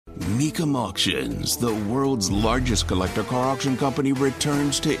Mecum Auctions, the world's largest collector car auction company,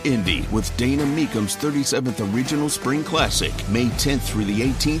 returns to Indy with Dana Mecum's 37th Original Spring Classic, May 10th through the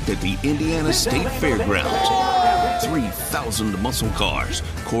 18th at the Indiana State Fairgrounds. 3,000 muscle cars,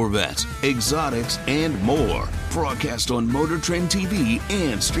 Corvettes, exotics, and more. Broadcast on Motor Trend TV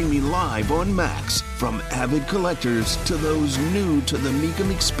and streaming live on Max. From avid collectors to those new to the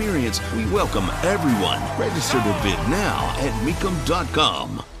Mecum experience, we welcome everyone. Register to bid now at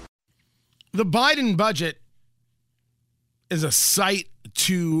Mecum.com. The Biden budget is a sight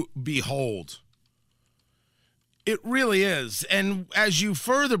to behold. It really is. And as you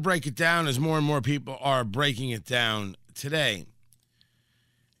further break it down, as more and more people are breaking it down today,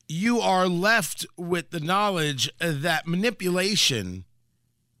 you are left with the knowledge that manipulation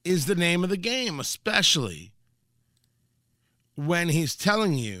is the name of the game, especially when he's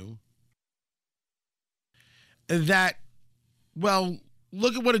telling you that, well,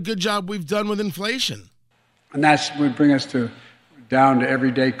 look at what a good job we've done with inflation. And that would bring us down to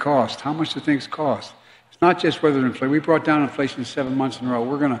everyday cost. How much do things cost? It's not just whether inflation. We brought down inflation 7 months in a row.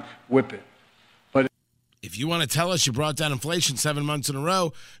 We're going to whip it. But if you want to tell us you brought down inflation 7 months in a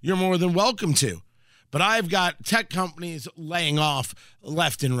row, you're more than welcome to. But I've got tech companies laying off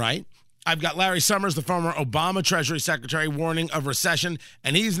left and right. I've got Larry Summers, the former Obama Treasury Secretary, warning of recession,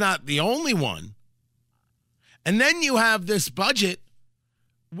 and he's not the only one. And then you have this budget,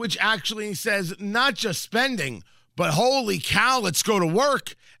 which actually says not just spending, but holy cow, let's go to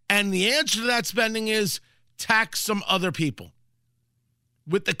work. And the answer to that spending is tax some other people,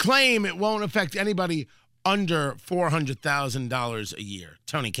 with the claim it won't affect anybody under $400,000 a year.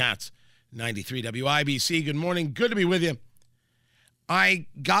 Tony Katz, 93 WIBC. Good morning. Good to be with you. I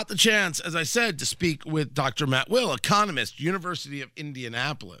got the chance, as I said, to speak with Dr. Matt Will, economist, University of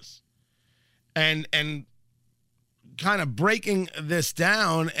Indianapolis, and kind of breaking this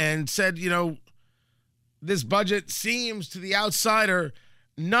down, and said, you know, this budget seems to the outsider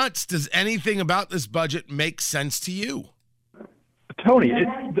nuts. Does anything about this budget make sense to you? Tony,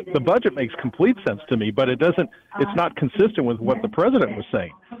 the budget makes complete sense to me, but it's not consistent with what the president was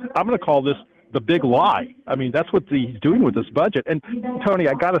saying. I'm going to call this the big lie. I mean, that's what he's doing with this budget. And Tony,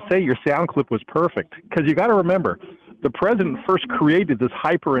 I got to say your sound clip was perfect, because you got to remember, the president first created this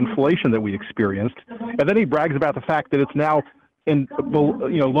hyperinflation that we experienced, and then he brags about the fact that it's now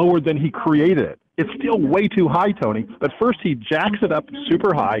lower than he created it. It's still way too high, Tony, but first he jacks it up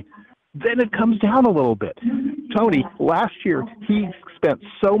super high, then it comes down a little bit. Tony, last year he spent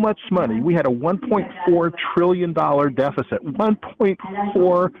so much money. We had a $1.4 trillion deficit,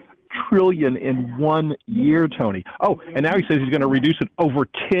 $1.4 trillion in 1 year, Tony. Oh, and now he says he's going to reduce it over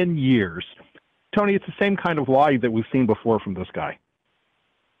 10 years. Tony, it's the same kind of lie that we've seen before from this guy.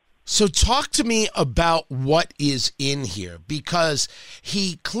 So talk to me about what is in here, because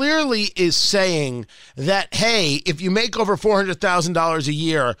he clearly is saying that, hey, if you make over $400,000 a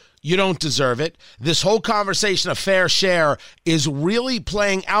year, you don't deserve it. This whole conversation of fair share is really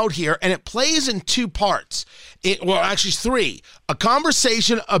playing out here, and it plays in two parts. Actually three. A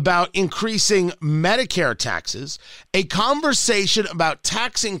conversation about increasing Medicare taxes, a conversation about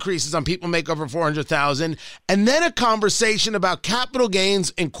tax increases on people who make over $400,000, and then a conversation about capital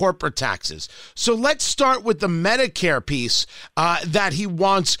gains and corporate taxes. So let's start with the Medicare piece that he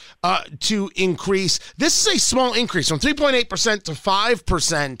wants to increase. This is a small increase from 3.8% to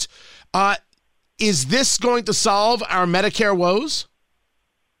 5%. Is this going to solve our Medicare woes?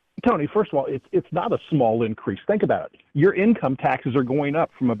 Tony, first of all, it's not a small increase. Think about it. Your income taxes are going up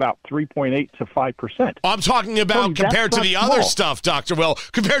from about 3.8 to 5%. I'm talking about Tony, compared to the small. Other stuff, Dr. Will.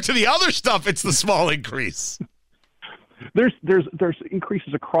 Compared to the other stuff, it's the small increase. There's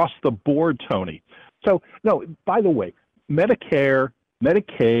increases across the board, Tony. So, no, by the way, Medicare,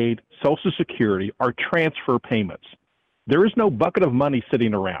 Medicaid, Social Security are transfer payments. There is no bucket of money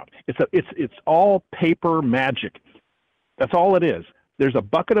sitting around. It's all paper magic. That's all it is. There's a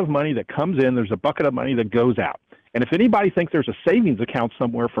bucket of money that comes in. There's a bucket of money that goes out. And if anybody thinks there's a savings account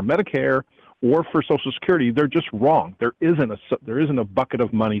somewhere for Medicare or for Social Security, they're just wrong. There isn't a bucket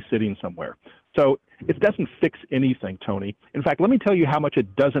of money sitting somewhere. So it doesn't fix anything, Tony. In fact, let me tell you how much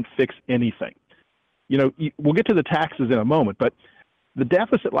it doesn't fix anything. You know, we'll get to the taxes in a moment, but the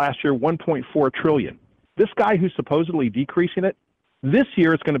deficit last year, $1.4 trillion. This guy who's supposedly decreasing it, this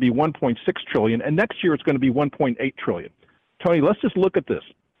year it's going to be $1.6 trillion, and next year it's going to be $1.8 trillion. Tony, let's just look at this.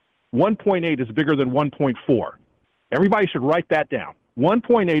 1.8 is bigger than 1.4. Everybody should write that down.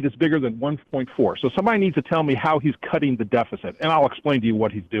 1.8 is bigger than 1.4. So somebody needs to tell me how he's cutting the deficit, and I'll explain to you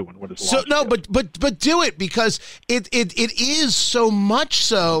what he's doing. What his logic is. But do it, because it is so much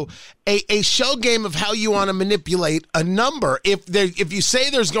so a shell game of how you want to manipulate a number. If you say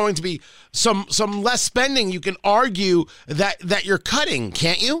there's going to be some less spending, you can argue that you're cutting,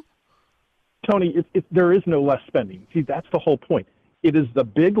 can't you? Tony, there is no less spending. See, that's the whole point. It is the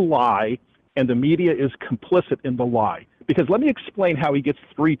big lie, and the media is complicit in the lie. Because let me explain how he gets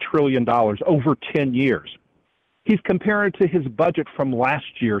 $3 trillion over 10 years. He's comparing it to his budget from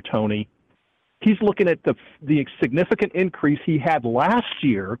last year, Tony. He's looking at the significant increase he had last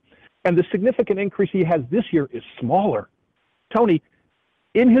year, and the significant increase he has this year is smaller. Tony,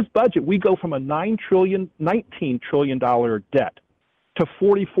 in his budget, we go from a $19 trillion debt to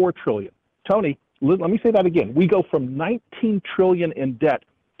 $44 trillion. Tony, let me say that again. We go from $19 trillion in debt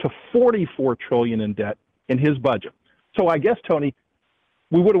to $44 trillion in debt in his budget. So I guess, Tony,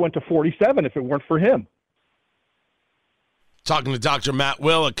 we would have went to 47 if it weren't for him. Talking to Dr. Matt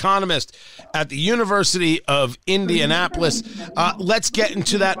Will, economist at the University of Indianapolis. Let's get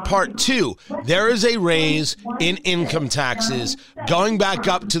into that part two. There is a raise in income taxes going back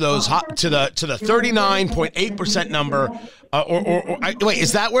up to those to the 39.8% number. Wait,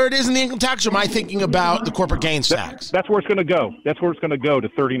 is that where it is in the income tax, or am I thinking about the corporate gains tax? That's where it's going to go. That's where it's going to go, to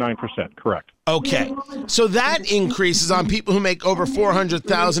 39%. Correct. Okay. So that increase is on people who make over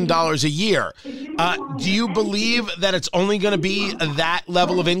 $400,000 a year. Do you believe that it's only going to be that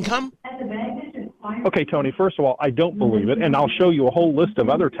level of income? Okay, Tony, first of all, I don't believe it, and I'll show you a whole list of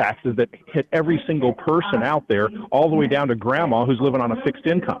other taxes that hit every single person out there, all the way down to grandma who's living on a fixed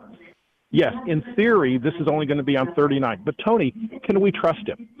income. Yes, in theory, this is only going to be on 39. But, Tony, can we trust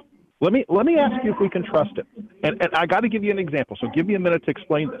him? Let me ask you if we can trust him. And I got to give you an example, so give me a minute to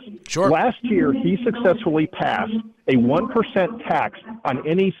explain this. Sure. Last year, he successfully passed a 1% tax on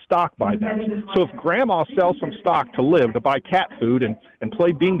any stock buybacks. So if grandma sells some stock to live, to buy cat food and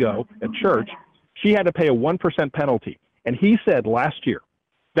play bingo at church, she had to pay a 1% penalty. And he said last year,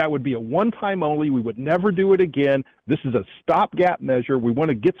 that would be a one-time only. We would never do it again. This is a stopgap measure. We want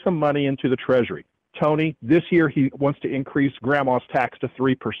to get some money into the Treasury. Tony, this year he wants to increase grandma's tax to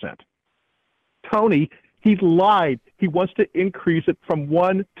 3%. Tony, he's lied. He wants to increase it from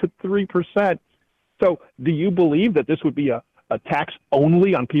 1% to 3%. So do you believe that this would be a tax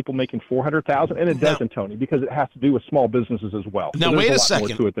only on people making $400,000? And it doesn't, Tony, because it has to do with small businesses as well. Now, so wait a lot second.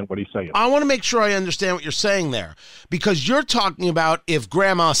 More to it than what he's saying. I want to make sure I understand what you're saying there, because you're talking about if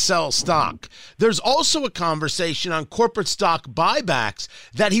grandma sells stock. There's also a conversation on corporate stock buybacks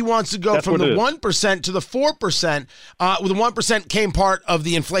that he wants to go from the 1% to the 4%. With the 1% came part of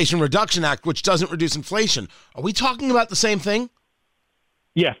the Inflation Reduction Act, which doesn't reduce inflation. Are we talking about the same thing?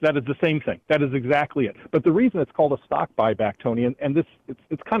 Yes, that is the same thing. That is exactly it. But the reason it's called a stock buyback, Tony, and this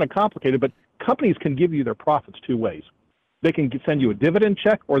it's kind of complicated, but companies can give you their profits two ways. They can send you a dividend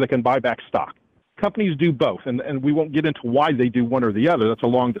check, or they can buy back stock. Companies do both, and we won't get into why they do one or the other. That's a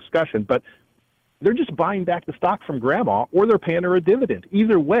long discussion, but they're just buying back the stock from grandma, or they're paying her a dividend.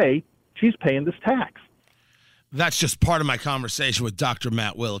 Either way, she's paying this tax. That's just part of my conversation with Dr.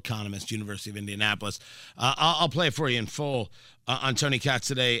 Matt Will, economist, University of Indianapolis. I'll play it for you in full on Tony Katz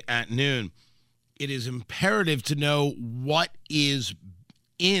today at noon. It is imperative to know what is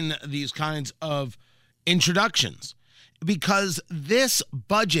in these kinds of introductions, because this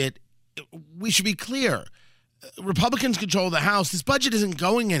budget, we should be clear, Republicans control the House. This budget isn't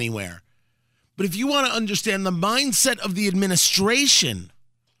going anywhere. But if you want to understand the mindset of the administration,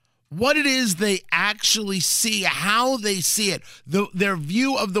 what it is they actually see, how they see it, their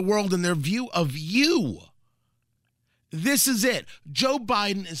view of the world and their view of you. This is it. Joe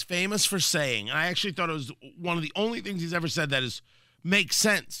Biden is famous for saying, and I actually thought it was one of the only things he's ever said that makes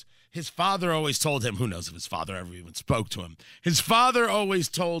sense. His father always told him, who knows if his father ever even spoke to him. His father always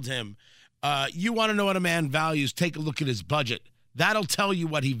told him, you want to know what a man values, take a look at his budget. That'll tell you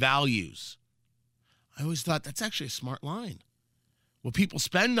what he values. I always thought that's actually a smart line. What people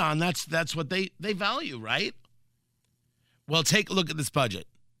spend on, that's what they value, right? Well, take a look at this budget.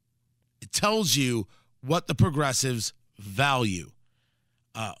 It tells you what the progressives value.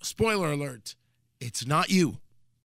 Spoiler alert, it's not you.